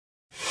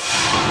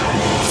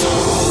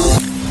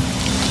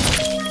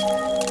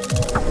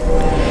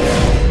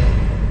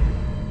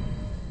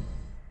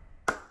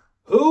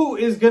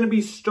is going to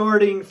be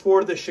starting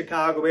for the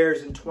Chicago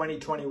Bears in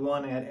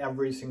 2021 at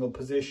every single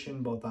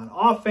position, both on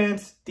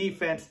offense,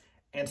 defense,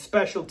 and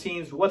special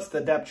teams. What's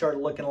the depth chart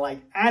looking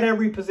like at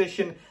every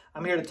position?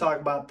 I'm here to talk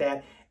about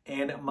that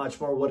and much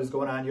more. What is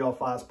going on, y'all?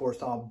 Faiz Sports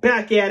Talk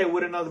back at it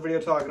with another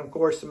video talking, of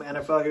course, some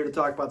NFL here to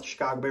talk about the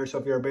Chicago Bears. So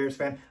if you're a Bears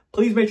fan,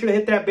 please make sure to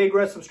hit that big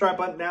red subscribe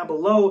button down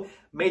below.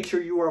 Make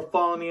sure you are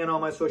following me on all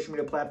my social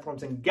media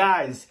platforms. And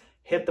guys,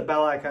 hit the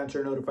bell icon so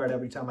you're notified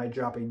every time I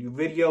drop a new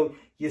video.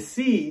 You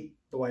see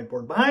the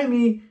whiteboard behind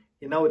me,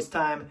 you know it's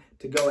time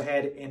to go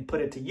ahead and put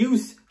it to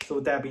use. So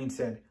with that being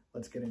said,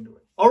 let's get into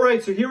it. All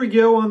right, so here we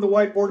go on the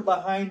whiteboard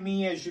behind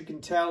me. As you can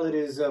tell, it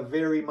is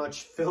very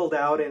much filled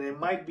out, and it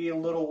might be a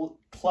little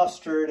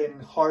clustered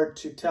and hard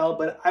to tell,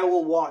 but I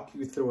will walk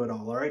you through it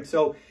all right?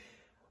 So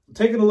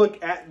taking a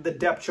look at the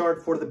depth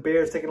chart for the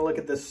Bears, taking a look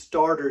at the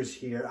starters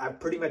here, I've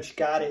pretty much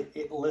got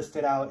it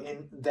listed out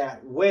in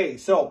that way.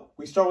 So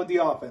we start with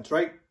the offense,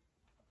 right?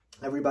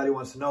 Everybody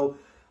wants to know,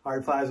 all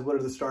right, Faiz, what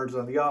are the starters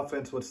on the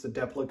offense? What's the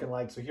depth looking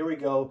like? So here we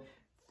go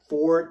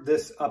for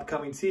this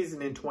upcoming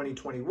season in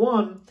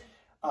 2021.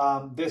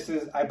 This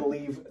is, I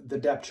believe, the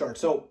depth chart.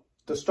 So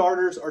the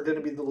starters are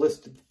going to be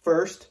listed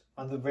first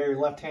on the very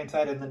left-hand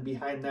side, and then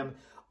behind them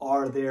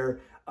are their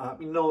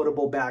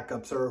notable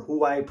backups, or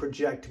who I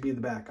project to be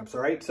the backups,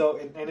 all right? So,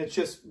 and it's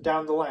just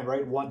down the line,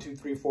 right? 1, 2,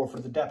 3, 4 for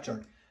the depth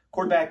chart.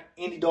 Quarterback,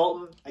 Andy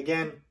Dalton.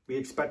 Again, we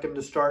expect him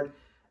to start.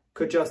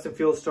 Could Justin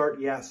Fields start?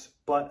 Yes.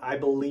 But I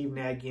believe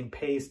Nagy and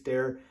Pace,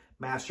 their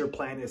master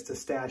plan is to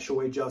stash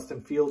away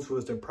Justin Fields, who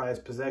is their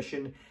prized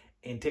possession,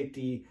 and take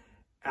the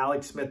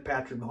Alex Smith,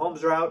 Patrick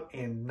Mahomes route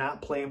and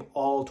not play him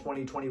all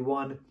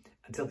 2021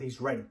 until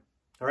he's ready.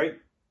 All right?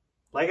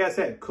 Like I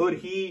said, could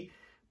he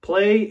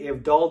play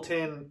if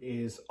Dalton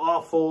is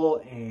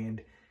awful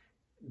and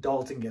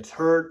Dalton gets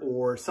hurt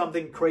or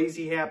something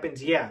crazy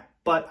happens? Yeah,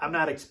 but I'm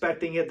not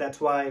expecting it.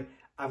 That's why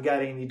I've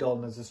got Andy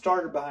Dalton as a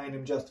starter behind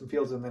him, Justin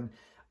Fields, and then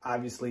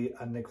obviously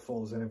Nick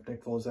Foles. And if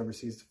Nick Foles ever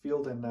sees the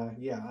field, and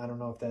yeah, I don't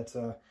know if that's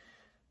a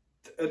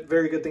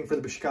very good thing for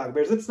the Chicago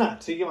Bears. It's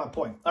not, so you get my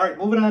point. All right,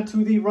 moving on to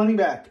the running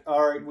back.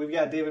 All right, we've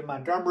got David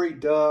Montgomery,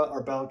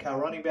 our bell cow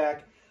running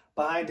back.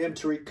 Behind him,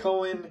 Tariq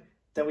Cohen.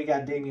 Then we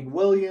got Damian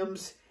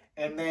Williams.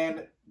 And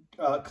then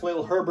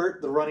Khalil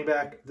Herbert, the running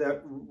back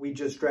that we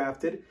just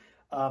drafted.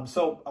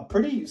 So a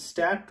pretty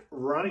stacked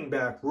running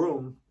back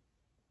room,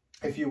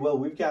 if you will.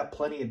 We've got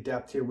plenty of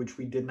depth here, which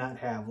we did not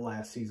have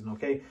last season,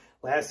 okay?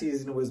 Last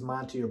season it was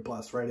Monty or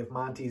bust, right? If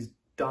Monty's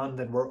done,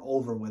 then we're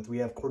over with. We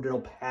have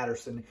Cordell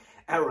Patterson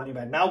at running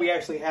back. Now we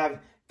actually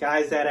have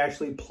guys that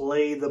actually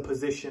play the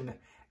position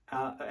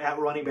at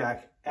running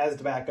back as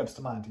the backups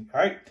to Monty, all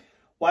right?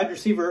 Wide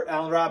receiver,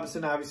 Allen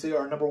Robinson, obviously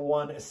our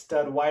 #1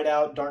 stud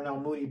wideout. Darnell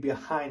Mooney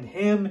behind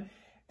him.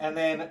 And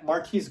then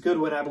Marquise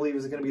Goodwin, I believe,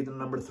 is going to be the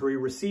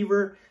 #3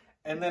 receiver.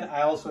 And then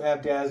I also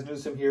have Daz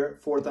Newsome here,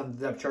 4th on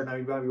the depth chart. Now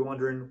you might be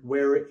wondering,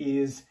 where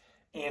is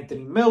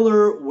Anthony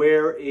Miller?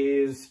 Where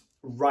is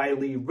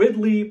Riley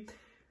Ridley?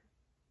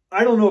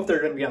 I don't know if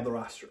they're going to be on the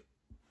roster.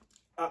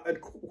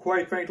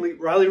 Quite frankly,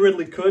 Riley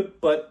Ridley could,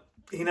 but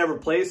he never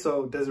plays,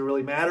 so it doesn't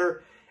really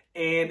matter.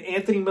 And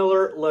Anthony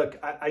Miller, look,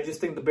 I just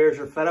think the Bears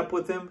are fed up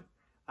with him.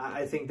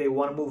 I think they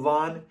want to move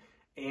on,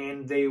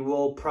 and they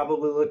will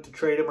probably look to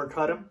trade him or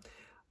cut him.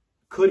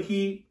 Could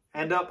he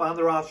end up on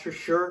the roster?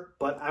 Sure,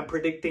 but I'm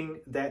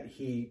predicting that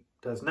he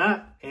does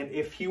not. And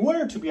if he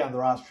were to be on the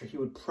roster, he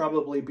would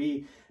probably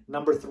be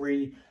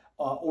 #3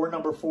 or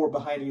 #4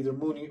 behind either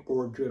Mooney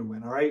or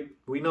Goodwin, all right?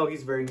 We know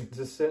he's very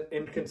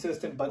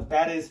inconsistent, but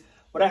that is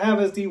what I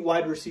have as the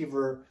wide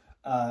receiver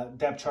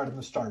depth chart in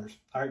the starters.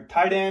 All right,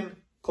 tight end,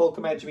 Cole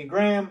Kmet, Jimmy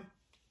Graham.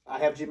 I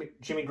have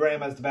Jimmy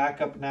Graham as the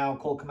backup now.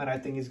 Cole Kmet, I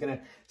think he's going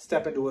to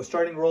step into a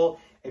starting role.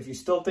 If you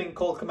still think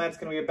Cole Kmet's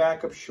going to be a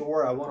backup,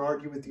 sure, I won't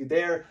argue with you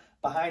there.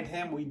 Behind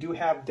him, we do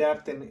have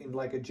depth in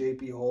like a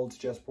J.P. Holtz,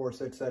 Jess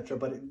Borsa, etc.,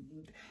 but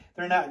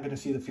they're not going to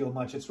see the field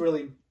much. It's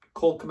really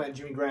Cole Kmet and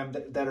Jimmy Graham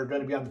that are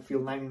going to be on the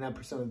field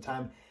 99% of the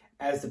time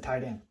as the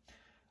tight end.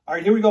 All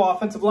right, here we go.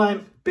 Offensive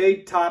line,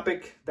 big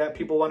topic that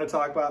people want to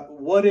talk about.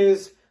 What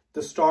is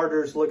the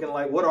starters looking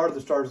like? What are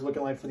the starters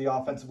looking like for the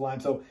offensive line?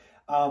 So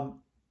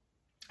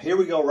here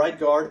we go. Right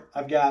guard,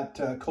 I've got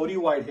Cody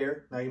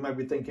Whitehair. Now, you might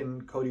be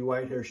thinking Cody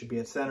Whitehair should be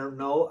at center.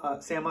 No,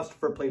 Sam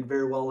Mustipher played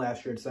very well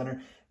last year at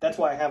center. That's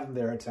why I have him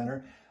there at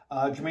center.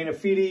 Jermaine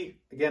Afidi,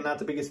 again, not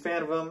the biggest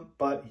fan of him,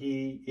 but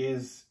he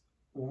is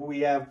who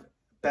we have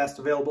best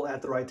available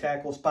at the right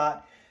tackle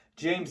spot.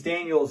 James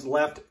Daniels,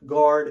 left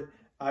guard.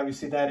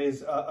 Obviously, that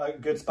is a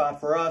good spot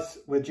for us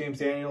with James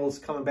Daniels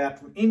coming back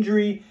from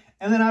injury.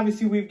 And then,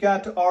 obviously, we've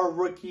got our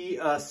rookie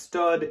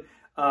stud.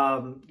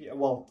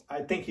 Well,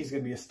 I think he's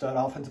going to be a stud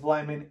offensive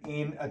lineman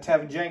in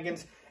Tevin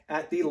Jenkins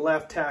at the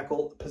left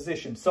tackle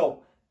position.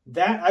 So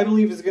that, I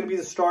believe, is going to be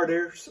the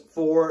starters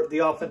for the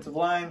offensive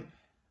line.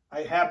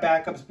 I have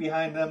backups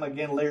behind them.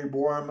 Again, Larry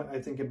Borum, I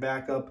think, can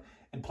back up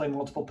and play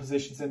multiple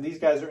positions. And these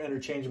guys are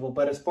interchangeable.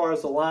 But as far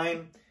as the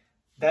line,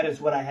 that is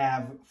what I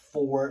have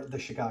for the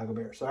Chicago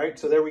Bears. All right,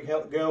 so there we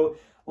go.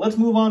 Let's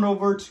move on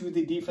over to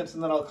the defense,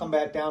 and then I'll come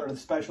back down to the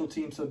special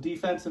teams. So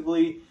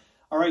defensively,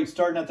 All right,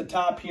 starting at the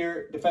top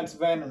here,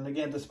 defensive end. And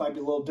again, this might be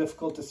a little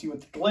difficult to see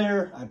with the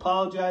glare. I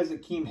apologize.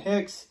 Akeem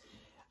Hicks.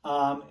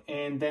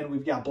 And then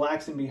we've got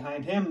Blackson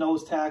behind him,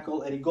 nose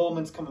tackle. Eddie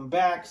Goldman's coming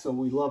back, so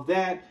we love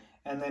that.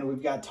 And then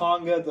we've got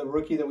Tonga, the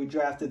rookie that we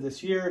drafted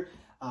this year,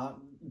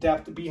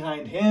 depth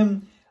behind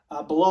him.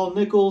 Below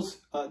Nichols,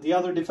 the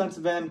other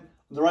defensive end.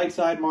 On the right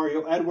side,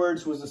 Mario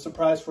Edwards was a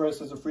surprise for us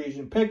as a free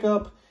agent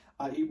pickup.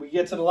 We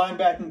get to the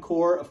linebacking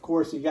core. Of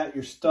course, you got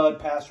your stud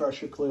pass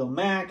rusher, Khalil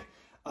Mack.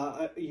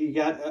 You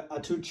got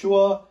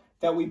Atuchua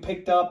that we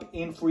picked up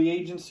in free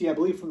agency, I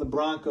believe, from the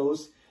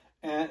Broncos.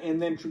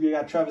 And then you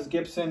got Travis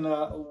Gibson,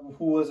 who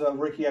was a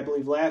rookie, I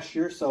believe, last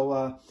year.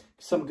 So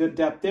some good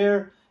depth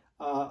there.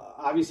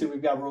 Obviously,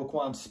 we've got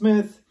Roquan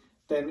Smith.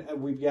 Then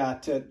we've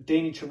got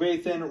Danny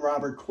Trevathan,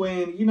 Robert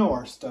Quinn. You know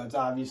our studs,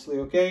 obviously,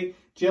 okay?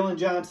 Jalen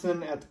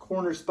Johnson at the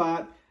corner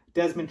spot.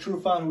 Desmond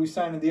Trufant, who we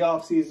signed in the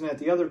offseason, at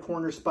the other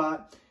corner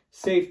spot.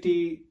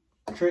 Safety,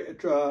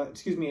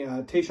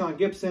 Tayshaun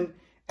Gibson.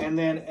 And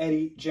then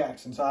Eddie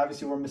Jackson. So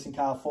obviously we're missing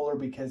Kyle Fuller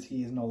because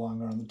he is no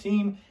longer on the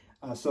team.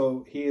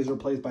 So he is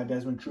replaced by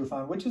Desmond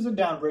Trufant, which is a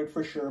downgrade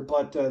for sure.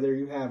 But there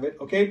you have it,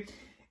 okay?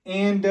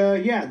 And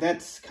yeah,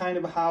 that's kind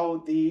of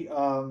how the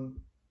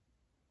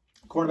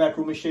cornerback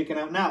room is shaking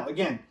out. Now,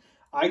 again,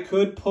 I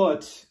could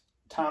put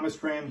Thomas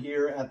Graham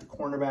here at the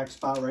cornerback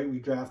spot, right? We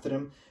drafted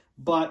him.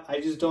 But I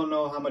just don't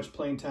know how much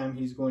playing time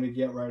he's going to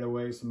get right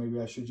away. So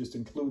maybe I should just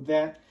include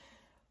that.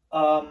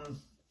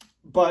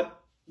 But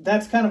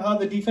that's kind of how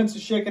the defense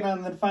is shaking out.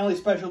 And then finally,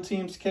 special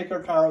teams, kicker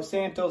Caro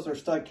Santos, our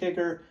stud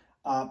kicker,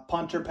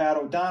 punter Pat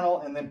O'Donnell,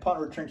 and then punt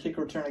return, kick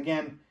return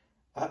again.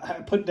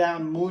 I put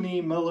down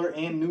Mooney, Miller,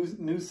 and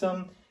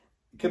Newsome.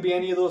 It could be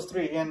any of those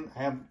three. Again,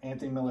 I have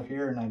Anthony Miller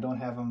here, and I don't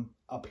have him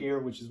up here,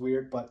 which is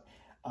weird. But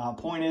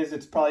point is,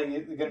 it's probably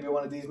going to be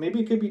one of these.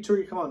 Maybe it could be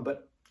Tariq Cohen,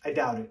 but I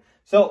doubt it.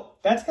 So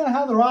that's kind of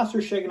how the roster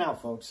is shaking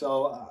out, folks.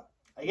 So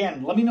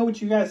again, let me know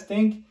what you guys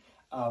think.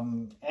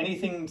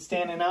 Anything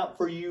standing out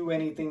for you?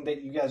 Anything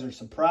that you guys are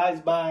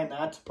surprised by,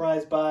 not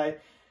surprised by?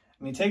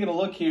 I mean, taking a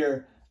look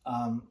here,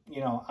 you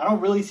know, I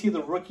don't really see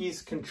the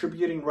rookies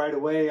contributing right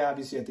away.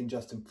 Obviously, I think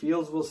Justin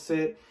Fields will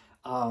sit.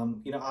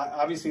 You know,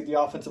 obviously the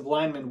offensive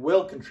lineman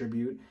will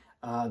contribute.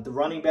 The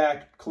running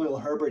back, Khalil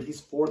Herbert,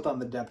 he's 4th on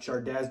the depth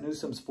chart. Daz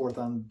Newsome's 4th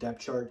on the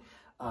depth chart.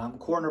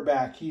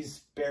 Cornerback, he's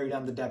buried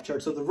on the depth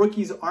chart. So the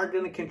rookies aren't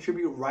going to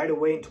contribute right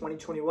away in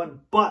 2021,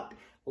 but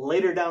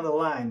later down the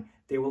line,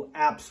 they will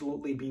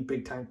absolutely be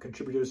big-time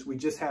contributors. We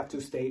just have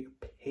to stay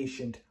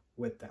patient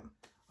with them.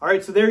 All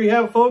right, so there you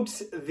have it,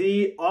 folks.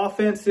 The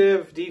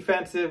offensive,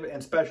 defensive,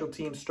 and special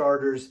team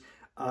starters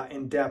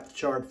in depth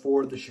chart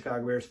for the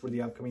Chicago Bears for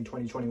the upcoming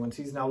 2021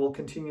 season. Now, we'll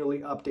continually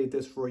update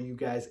this for you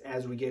guys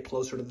as we get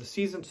closer to the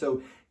season,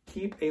 so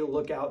keep a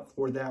lookout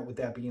for that. With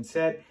that being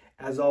said,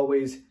 as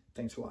always,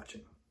 thanks for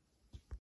watching.